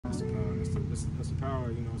that's the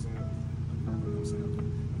power, you know what I'm saying,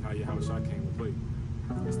 of how your shot came to play.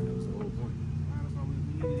 That was the whole point. That's why we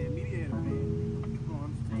needed that mediator, man. People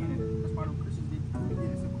don't understand it. That's why the Christians they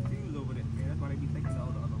get so confused over that, man. That's why they be thinking the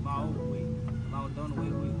law away, the law done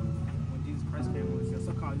away with when Jesus Christ came on the scene.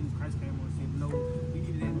 So-called Jesus Christ came on the scene. No, we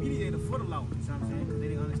needed that mediator for the law. You know what I'm saying? Because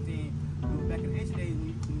they didn't understand. Back in the ancient days,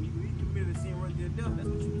 when you committed a sin, run to death.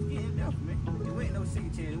 That's what you was getting, death, man. There wasn't no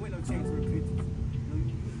second chance. There wasn't no chance for repentance. You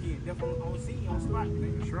was getting death on scene, on spot,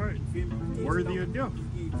 man. That's right. Worthy of death.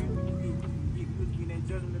 You was getting that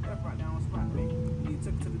judgment of death right down on spot, man. You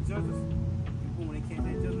took it to the judges. People, when they came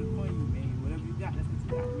that judgment upon you, man, whatever you got, that's what you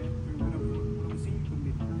got, man. Whatever sin you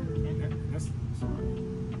committed. That's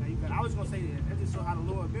I was gonna say that just show how the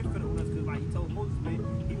Lord been fiddling with us, because like he told Moses, man,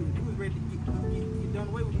 he was ready to get done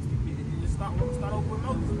away with these people and just start over with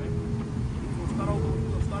Moses, man. He was gonna start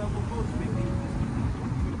over with Moses, man.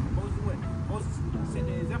 Moses what? Moses set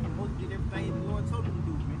the example. Moses did everything the Lord told him to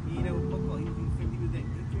do, man. He ain't ever fuck up. He was that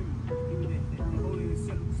holy and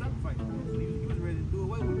sacrifice, man. So he was ready to do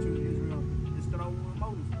away with you, Israel. Just start over with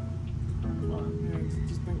Moses. Well, man,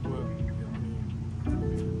 just think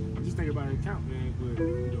about the account, man. But,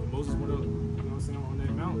 you know, Moses went up, you know what I'm saying, on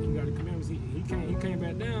that mountain. He got the commandments. He came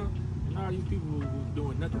back down, and all these people were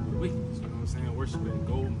doing nothing but wickedness. You know what I'm saying? Worshiping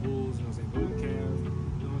golden bulls, you know what I'm saying, golden calves. You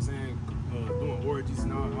know what I'm saying? Doing orgies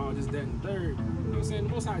and all this, that, and the third. You know what I'm saying? The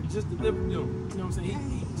Most High just delivered them. You know what I'm saying?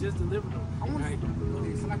 He just delivered them. I want to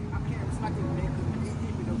it's like I can't. It's like man.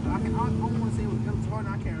 I don't want to say it was Ellis Jordan.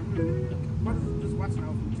 I can't remember. Brothers was just watching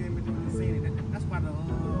out from Jim and saying that. That's why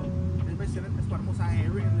that's why the Most High had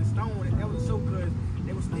written in the stone. That was so because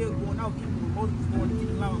they were still going out. Even when Moses was going to keep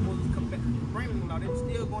the law, and Moses come back bringing the law, they were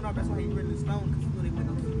still going out. That's why he written in the stone, because he knew they went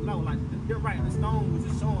to keep the law. Like they're writing the stone was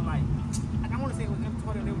just showing like I want to say it was Ellis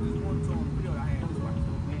Jordan. They were just going to on the video that I had just watching.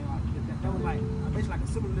 So, man, like that was like I bet you like a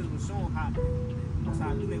symbolism was showing how the Most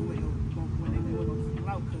High knew they were when they were going to keep the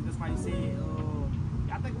law, because that's why he said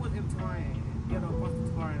I think it was Ellis Jordan. You know,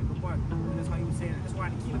 and Gabar. And that's why he was saying. That's why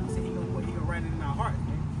the kingdom said he gonna write it in our heart,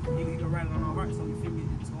 man. He gonna write it on our heart, so you feel me?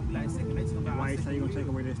 It's gonna be like second nature. Why you say you gonna take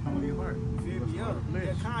away that stone in your heart? You feel me? Yeah,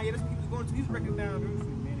 Kanye. That's what he was going to. He was breaking down the roof,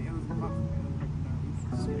 man. The elders were breaking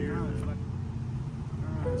down the roof.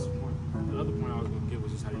 That's the point. The other point I was gonna get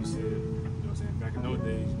was just how you said, you know what I'm saying, back in those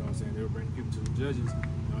days, you know what I'm saying, they were bringing people to the judges, you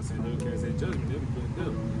know what I'm saying, they would cast their judgment, they would be put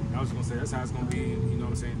death. And I was gonna say that's how it's gonna be, you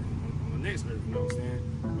know what I'm saying, on the next earth, you know what I'm saying,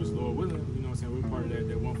 which Lord willing, you know what I'm saying, we're part of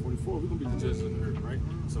that 144, we're gonna be the judges on the earth, right?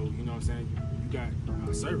 So, you know what I'm saying, you got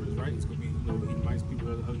servants, right? It's gonna be, you know, Edomites,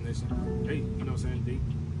 people of the other nation. Hey, you know what I'm saying,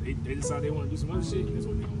 they decide they wanna do some other shit, that's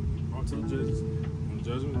what they're gonna be brought to the judges on the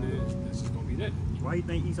judgment, and then that's just gonna be that. Why you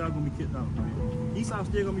think Esau gonna be kicked out, man? Esau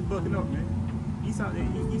still gonna be bucking up, man. Esau,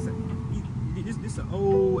 this an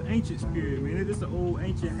old ancient spirit, man. This an old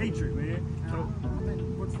ancient hatred, man. So I think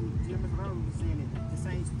what's from Jim Brown was saying that the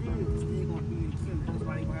same spirit is still gonna be in the kingdom. That's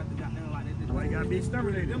why they gonna have to got like that. Why you gotta be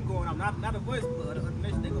exterminated? Them going out, not a voice, but other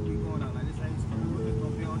nation they gonna be going out like this same spirit is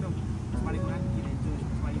gonna be on them. That's why they gonna have to get that judgment.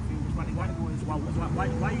 That's why you feel. That's why they gotta go in.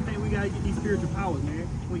 Why you think we gotta get these spiritual powers, man?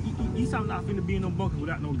 When Esau not finna be in no bunkers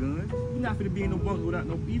without no guns. He not finna be in no bunkers without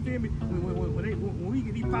no. You feel me? When we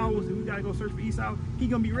get these powers and we gotta go search for Esau, he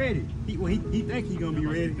gonna be ready. He think he gonna be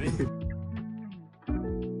ready.